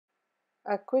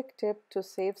A quick tip to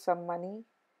save some money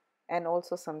and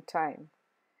also some time.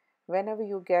 Whenever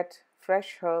you get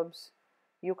fresh herbs,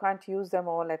 you can't use them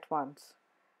all at once.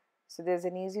 So there's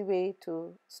an easy way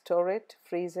to store it,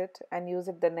 freeze it, and use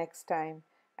it the next time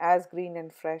as green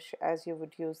and fresh as you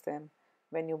would use them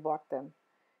when you bought them.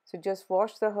 So just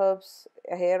wash the herbs.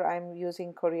 Here I'm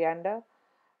using coriander.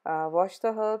 Wash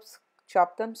the herbs,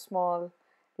 chop them small,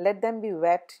 let them be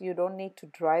wet. You don't need to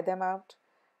dry them out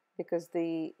because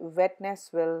the wetness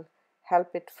will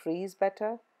help it freeze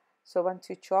better. So once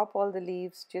you chop all the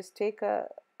leaves, just take a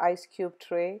ice cube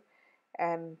tray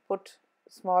and put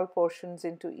small portions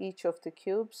into each of the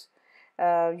cubes.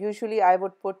 Usually I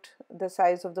would put the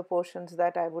size of the portions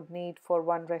that I would need for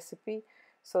one recipe,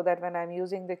 so that when I'm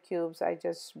using the cubes I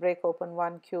just break open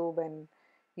one cube and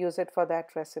use it for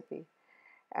that recipe.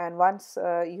 And once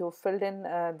you've filled in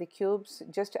the cubes,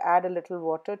 just add a little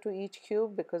water to each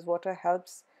cube because water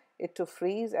helps it to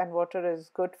freeze, and water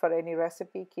is good for any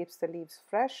recipe, keeps the leaves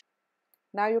fresh.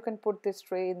 Now you can put this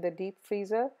tray in the deep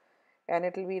freezer and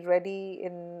it will be ready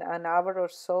in an hour or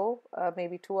so,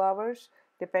 maybe 2 hours,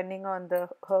 depending on the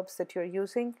herbs that you're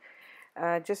using.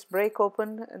 Just break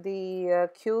open the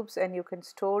cubes and you can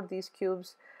store these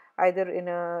cubes either in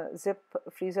a zip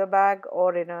freezer bag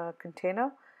or in a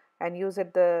container and use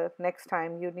it the next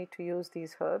time you need to use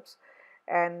these herbs.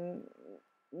 And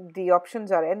the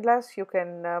options are endless. You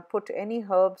can put any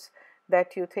herbs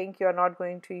that you think you're not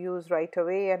going to use right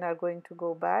away and are going to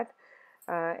go bad.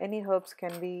 Any herbs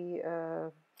can be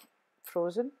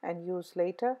frozen and used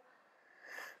later.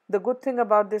 The good thing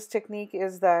about this technique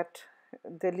is that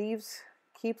the leaves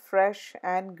keep fresh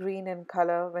and green in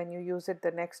color when you use it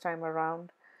the next time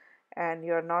around, and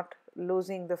you're not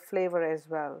losing the flavor as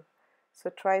well. So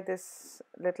try this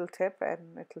little tip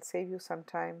and it'll save you some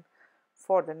time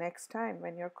for the next time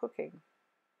when you're cooking.